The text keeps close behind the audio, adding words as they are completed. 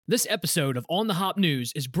This episode of On the Hop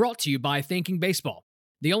News is brought to you by Thinking Baseball,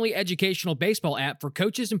 the only educational baseball app for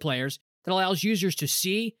coaches and players that allows users to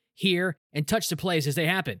see, hear, and touch the plays as they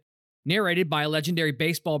happen. Narrated by a legendary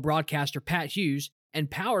baseball broadcaster, Pat Hughes,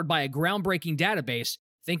 and powered by a groundbreaking database,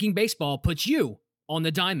 Thinking Baseball puts you on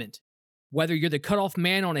the diamond. Whether you're the cutoff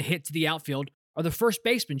man on a hit to the outfield or the first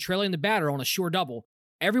baseman trailing the batter on a sure double,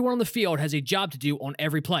 everyone on the field has a job to do on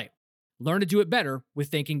every play. Learn to do it better with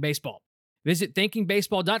Thinking Baseball. Visit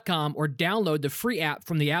thinkingbaseball.com or download the free app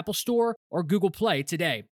from the Apple Store or Google Play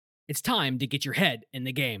today. It's time to get your head in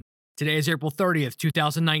the game. Today is April 30th,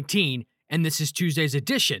 2019, and this is Tuesday's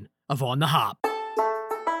edition of On the Hop.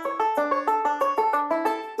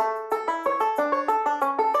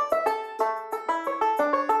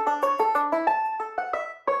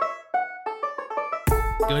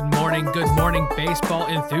 Good morning, baseball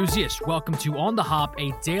enthusiasts. Welcome to On the Hop,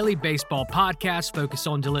 a daily baseball podcast focused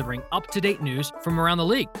on delivering up-to-date news from around the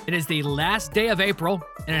league. It is the last day of April,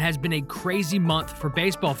 and it has been a crazy month for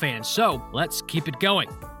baseball fans, so let's keep it going.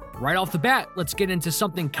 Right off the bat, let's get into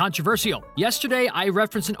something controversial. Yesterday, I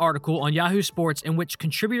referenced an article on Yahoo Sports in which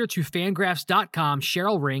contributor to Fangraphs.com,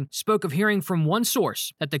 Cheryl Ring, spoke of hearing from one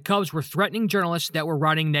source that the Cubs were threatening journalists that were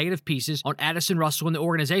writing negative pieces on Addison Russell and the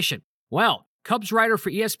organization. Well, Cubs writer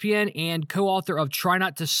for ESPN and co-author of Try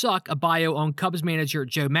Not to Suck, a bio on Cubs manager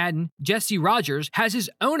Joe Maddon, Jesse Rogers, has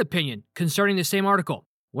his own opinion concerning the same article.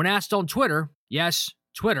 When asked on Twitter, yes,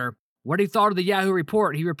 Twitter, what he thought of the Yahoo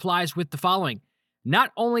report, he replies with the following.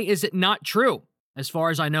 Not only is it not true, as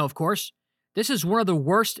far as I know, of course, this is one of the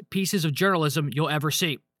worst pieces of journalism you'll ever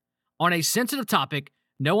see. On a sensitive topic,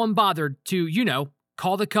 no one bothered to,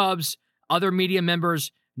 call the Cubs, other media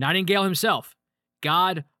members, Nightingale himself.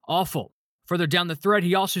 God awful. Further down the thread,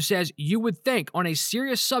 he also says, you would think on a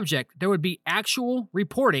serious subject there would be actual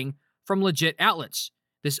reporting from legit outlets.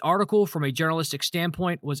 This article, from a journalistic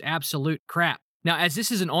standpoint, was absolute crap. Now, as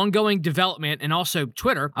this is an ongoing development and also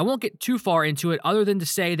Twitter, I won't get too far into it other than to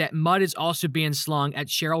say that mud is also being slung at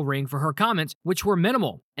Cheryl Ring for her comments, which were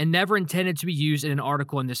minimal and never intended to be used in an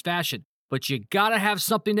article in this fashion. But you gotta have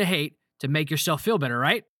something to hate to make yourself feel better,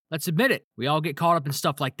 right? Let's admit it. We all get caught up in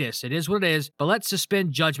stuff like this. It is what it is, but let's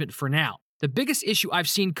suspend judgment for now. The biggest issue I've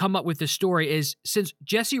seen come up with this story is, since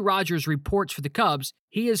Jesse Rogers reports for the Cubs,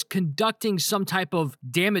 he is conducting some type of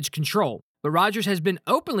damage control. But Rogers has been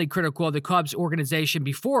openly critical of the Cubs organization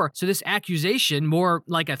before, so this accusation, more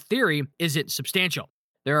like a theory, isn't substantial.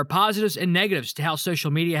 There are positives and negatives to how social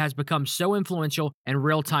media has become so influential in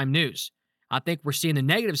real-time news. I think we're seeing the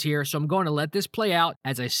negatives here, so I'm going to let this play out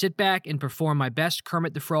as I sit back and perform my best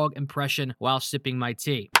Kermit the Frog impression while sipping my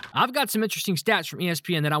tea. I've got some interesting stats from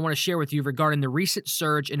ESPN that I want to share with you regarding the recent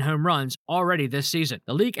surge in home runs already this season.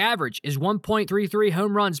 The league average is 1.33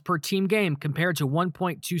 home runs per team game compared to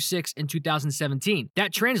 1.26 in 2017.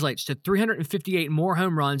 That translates to 358 more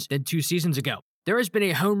home runs than 2 seasons ago. There has been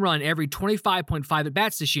a home run every 25.5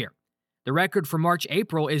 at-bats this year. The record for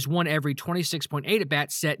March-April is one every 26.8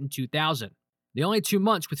 at-bats set in 2000. The only 2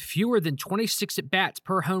 months with fewer than 26 at-bats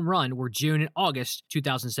per home run were June and August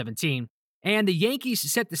 2017. And the Yankees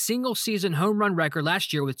set the single-season home run record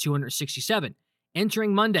last year with 267.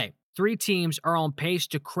 Entering Monday, 3 teams are on pace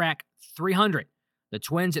to crack 300. The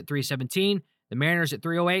Twins at 317, the Mariners at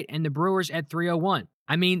 308, and the Brewers at 301.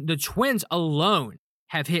 I mean, the Twins alone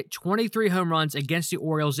have hit 23 home runs against the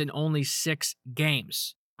Orioles in only 6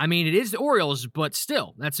 games. I mean, it is the Orioles, but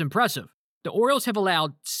still, that's impressive. The Orioles have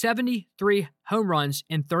allowed 73 home runs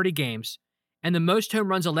in 30 games, and the most home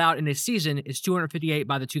runs allowed in a season is 258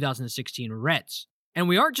 by the 2016 Reds. And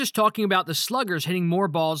we aren't just talking about the sluggers hitting more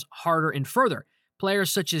balls harder and further. Players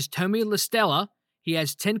such as Tommy La Stella, he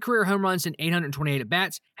has 10 career home runs in 828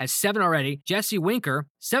 at-bats, has 7 already. Jesse Winker,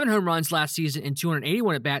 7 home runs last season in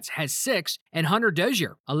 281 at-bats, has 6. And Hunter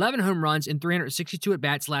Dozier, 11 home runs in 362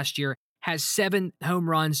 at-bats last year, has 7 home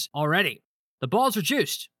runs already. The balls are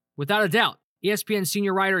juiced, without a doubt. ESPN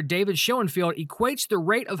senior writer David Schoenfield equates the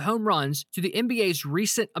rate of home runs to the NBA's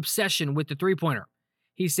recent obsession with the three-pointer.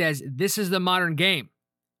 He says, this is the modern game.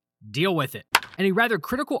 Deal with it. In a rather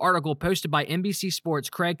critical article posted by NBC Sports'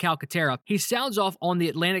 Craig Calcaterra, he sounds off on the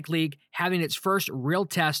Atlantic League having its first real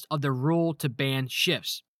test of the rule to ban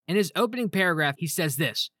shifts. In his opening paragraph, he says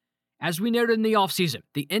this, as we noted in the offseason,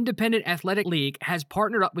 the Independent Athletic League has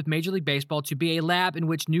partnered up with Major League Baseball to be a lab in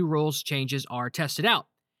which new rules changes are tested out.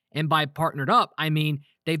 And by partnered up, I mean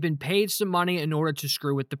they've been paid some money in order to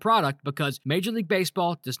screw with the product because Major League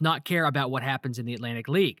Baseball does not care about what happens in the Atlantic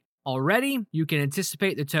League. Already, you can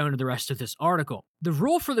anticipate the tone of the rest of this article. The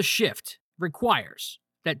rule for the shift requires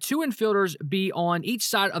that 2 infielders be on each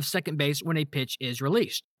side of second base when a pitch is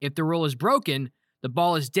released. If the rule is broken, the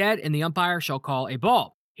ball is dead and the umpire shall call a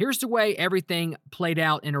ball. Here's the way everything played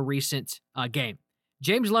out in a recent game.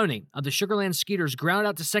 James Loney of the Sugarland Skeeters grounded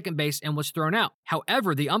out to second base and was thrown out.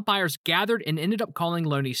 However, the umpires gathered and ended up calling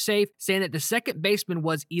Loney safe, saying that the second baseman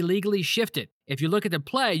was illegally shifted. If you look at the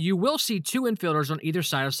play, you will see two infielders on either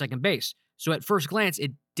side of second base. So at first glance,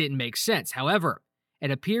 it didn't make sense. However, it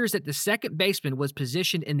appears that the second baseman was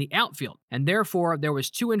positioned in the outfield, and therefore there was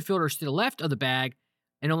two infielders to the left of the bag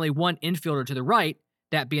and only one infielder to the right,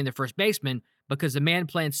 that being the first baseman, because the man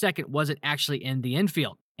playing second wasn't actually in the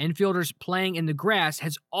infield. Infielders playing in the grass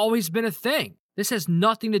has always been a thing. This has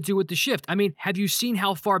nothing to do with the shift. I mean, have you seen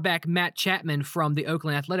how far back Matt Chapman from the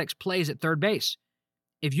Oakland Athletics plays at third base?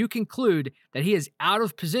 If you conclude that he is out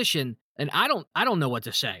of position, then I don't know what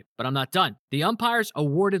to say, but I'm not done. The umpires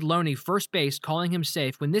awarded Loney first base, calling him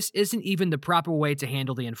safe when this isn't even the proper way to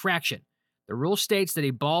handle the infraction. The rule states that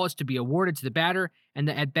a ball is to be awarded to the batter and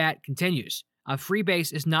the at-bat continues. A free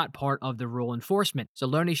base is not part of the rule enforcement, so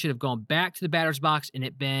Loney should have gone back to the batter's box and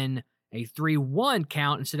it been a 3-1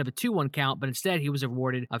 count instead of a 2-1 count, but instead he was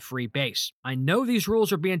awarded a free base. I know these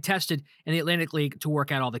rules are being tested in the Atlantic League to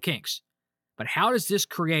work out all the kinks, but how does this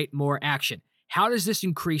create more action? How does this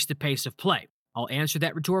increase the pace of play? I'll answer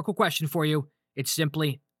that rhetorical question for you. It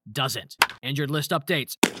simply doesn't. Injured list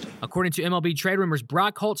updates. According to MLB trade rumors,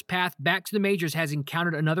 Brock Holt's path back to the majors has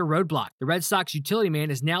encountered another roadblock. The Red Sox utility man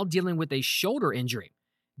is now dealing with a shoulder injury.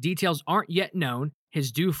 Details aren't yet known.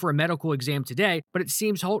 He's due for a medical exam today, but it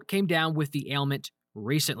seems Holt came down with the ailment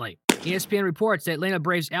recently. ESPN reports that Atlanta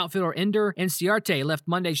Braves outfielder Ender Inciarte left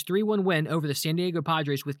Monday's 3-1 win over the San Diego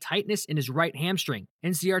Padres with tightness in his right hamstring.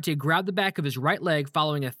 Inciarte grabbed the back of his right leg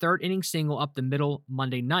following a third-inning single up the middle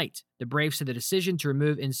Monday night. The Braves said the decision to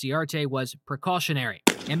remove Inciarte was precautionary.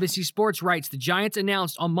 NBC Sports writes the Giants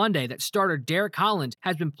announced on Monday that starter Derek Holland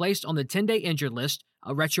has been placed on the 10-day injured list,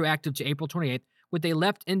 retroactive to April 28th, with a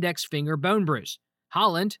left index finger bone bruise.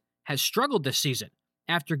 Holland has struggled this season.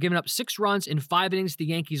 After giving up 6 runs in 5 innings to the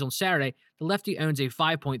Yankees on Saturday, the lefty owns a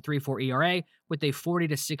 5.34 ERA with a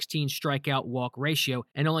 40-16 strikeout walk ratio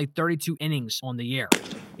and only 32 innings on the year.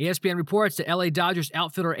 ESPN reports that LA Dodgers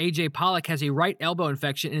outfielder A.J. Pollock has a right elbow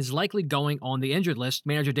infection and is likely going on the injured list,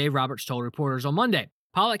 manager Dave Roberts told reporters on Monday.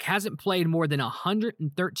 Pollock hasn't played more than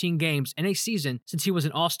 113 games in a season since he was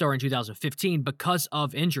an All-Star in 2015 because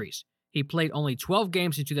of injuries. He played only 12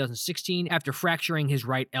 games in 2016 after fracturing his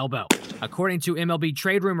right elbow. According to MLB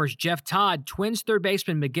trade rumors, Jeff Todd, Twins third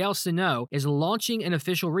baseman Miguel Sano, is launching an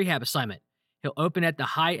official rehab assignment. He'll open at the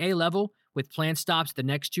high A level with planned stops the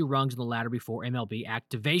next 2 rungs on the ladder before MLB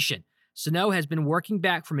activation. Sano has been working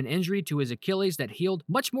back from an injury to his Achilles that healed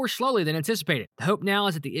much more slowly than anticipated. The hope now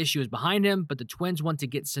is that the issue is behind him, but the Twins want to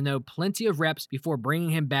get Sano plenty of reps before bringing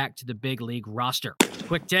him back to the big league roster.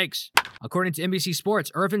 Quick takes. According to NBC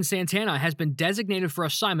Sports, Irvin Santana has been designated for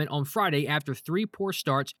assignment on Friday after 3 poor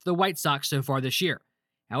starts for the White Sox so far this year.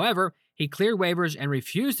 However, he cleared waivers and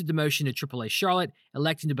refused the demotion to AAA Charlotte,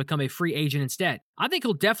 electing to become a free agent instead. I think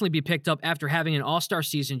he'll definitely be picked up after having an all-star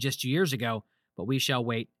season just 2 years ago, but we shall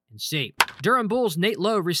wait and see. Durham Bulls' Nate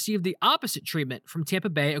Lowe received the opposite treatment from Tampa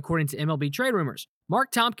Bay, according to MLB trade rumors.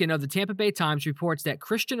 Mark Tompkin of the Tampa Bay Times reports that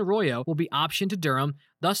Christian Arroyo will be optioned to Durham,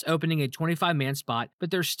 thus opening a 25-man spot,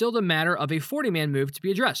 but there's still the matter of a 40-man move to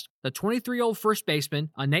be addressed. The 23-year-old first baseman,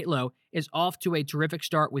 Nate Lowe, is off to a terrific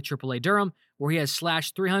start with AAA Durham, where he has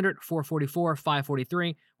slashed .300, .444,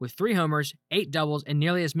 .543, with 3 homers, 8 doubles, and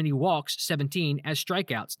nearly as many walks, 17, as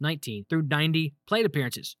strikeouts, 19, through 90 plate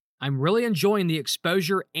appearances. I'm really enjoying the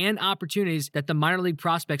exposure and opportunities that the minor league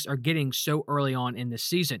prospects are getting so early on in this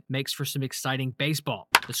season. Makes for some exciting baseball.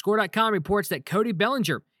 TheScore.com reports that Cody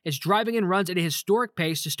Bellinger is driving in runs at a historic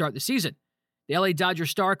pace to start the season. The LA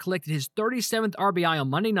Dodgers star collected his 37th RBI on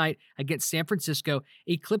Monday night against San Francisco,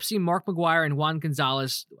 eclipsing Mark McGwire and Juan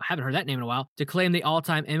Gonzalez, haven't heard that name in a while, to claim the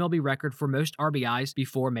all-time MLB record for most RBIs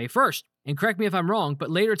before May 1st. And correct me if I'm wrong, but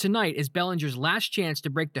later tonight is Bellinger's last chance to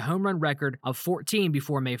break the home run record of 14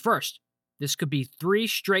 before May 1st. This could be 3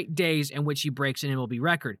 straight days in which he breaks an MLB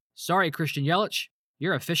record. Sorry, Christian Yelich.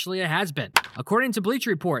 You're officially a has-been. According to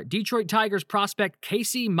Bleacher Report, Detroit Tigers prospect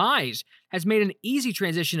Casey Mize has made an easy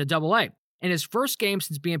transition to Double-A. In his first game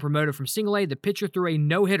since being promoted from Single-A, the pitcher threw a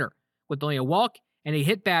no-hitter with only a walk and a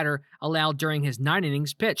hit batter allowed during his 9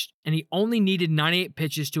 innings pitched, and he only needed 98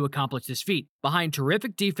 pitches to accomplish this feat. Behind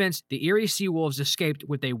terrific defense, the Erie Seawolves escaped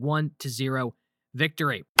with a 1-0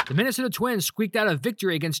 victory. The Minnesota Twins squeaked out a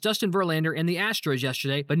victory against Dustin Verlander and the Astros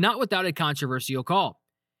yesterday, but not without a controversial call.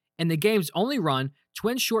 In the game's only run,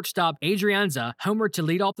 Twins shortstop Adrianza homered to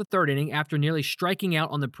lead off the 3rd inning after nearly striking out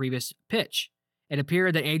on the previous pitch. It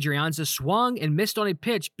appeared that Adrianza swung and missed on a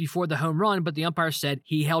pitch before the home run, but the umpire said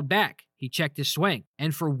he held back. He checked his swing.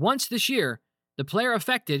 And for once this year, The player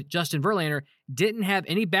affected, Justin Verlander, didn't have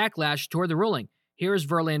any backlash toward the ruling. Here is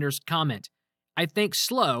Verlander's comment. I think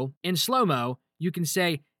in slow-mo, you can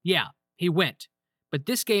say, yeah, he went. But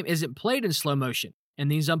this game isn't played in slow motion, and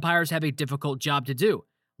these umpires have a difficult job to do.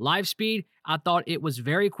 Live speed, I thought it was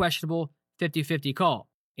very questionable, 50-50 call.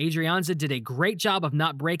 Adrianza did a great job of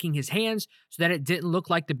not breaking his hands so that it didn't look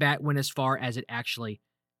like the bat went as far as it actually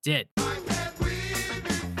did.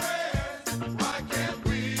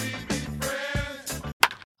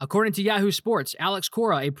 According to Yahoo Sports, Alex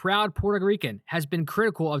Cora, a proud Puerto Rican, has been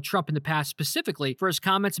critical of Trump in the past, specifically for his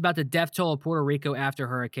comments about the death toll of Puerto Rico after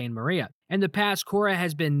Hurricane Maria. In the past, Cora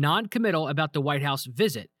has been non-committal about the White House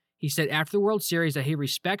visit. He said after the World Series that he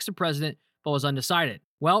respects the president but was undecided.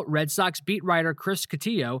 Well, Red Sox beat writer Chris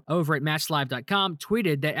Cotillo over at MatchLive.com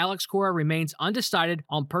tweeted that Alex Cora remains undecided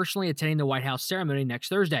on personally attending the White House ceremony next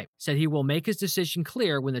Thursday. Said he will make his decision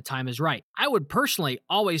clear when the time is right. I would personally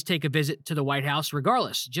always take a visit to the White House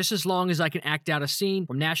regardless, just as long as I can act out a scene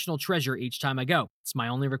from National Treasure each time I go. It's my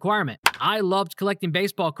only requirement. I loved collecting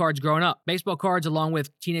baseball cards growing up. Baseball cards along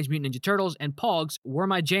with Teenage Mutant Ninja Turtles and Pogs were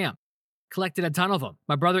my jam. Collected a ton of them.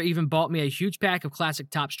 My brother even bought me a huge pack of classic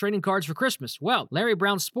Topps trading cards for Christmas. Well, Larry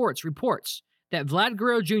Brown Sports reports that Vlad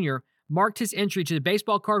Guerrero Jr. marked his entry to the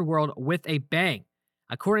baseball card world with a bang.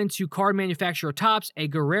 According to card manufacturer Topps, a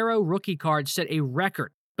Guerrero rookie card set a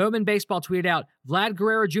record. Bowman Baseball tweeted out, Vlad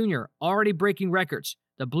Guerrero Jr. already breaking records.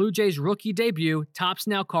 The Blue Jays rookie debut Topps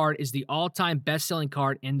Now card is the all-time best-selling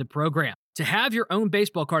card in the program. To have your own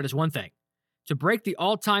baseball card is one thing. To break the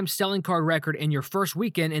all-time selling card record in your first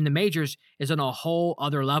weekend in the majors is on a whole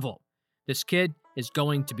other level. This kid is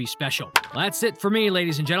going to be special. Well, that's it for me,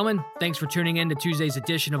 ladies and gentlemen. Thanks for tuning in to Tuesday's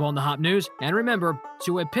edition of On the Hop News. And remember,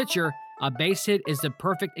 to a pitcher, a base hit is the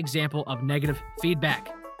perfect example of negative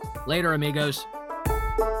feedback. Later, amigos.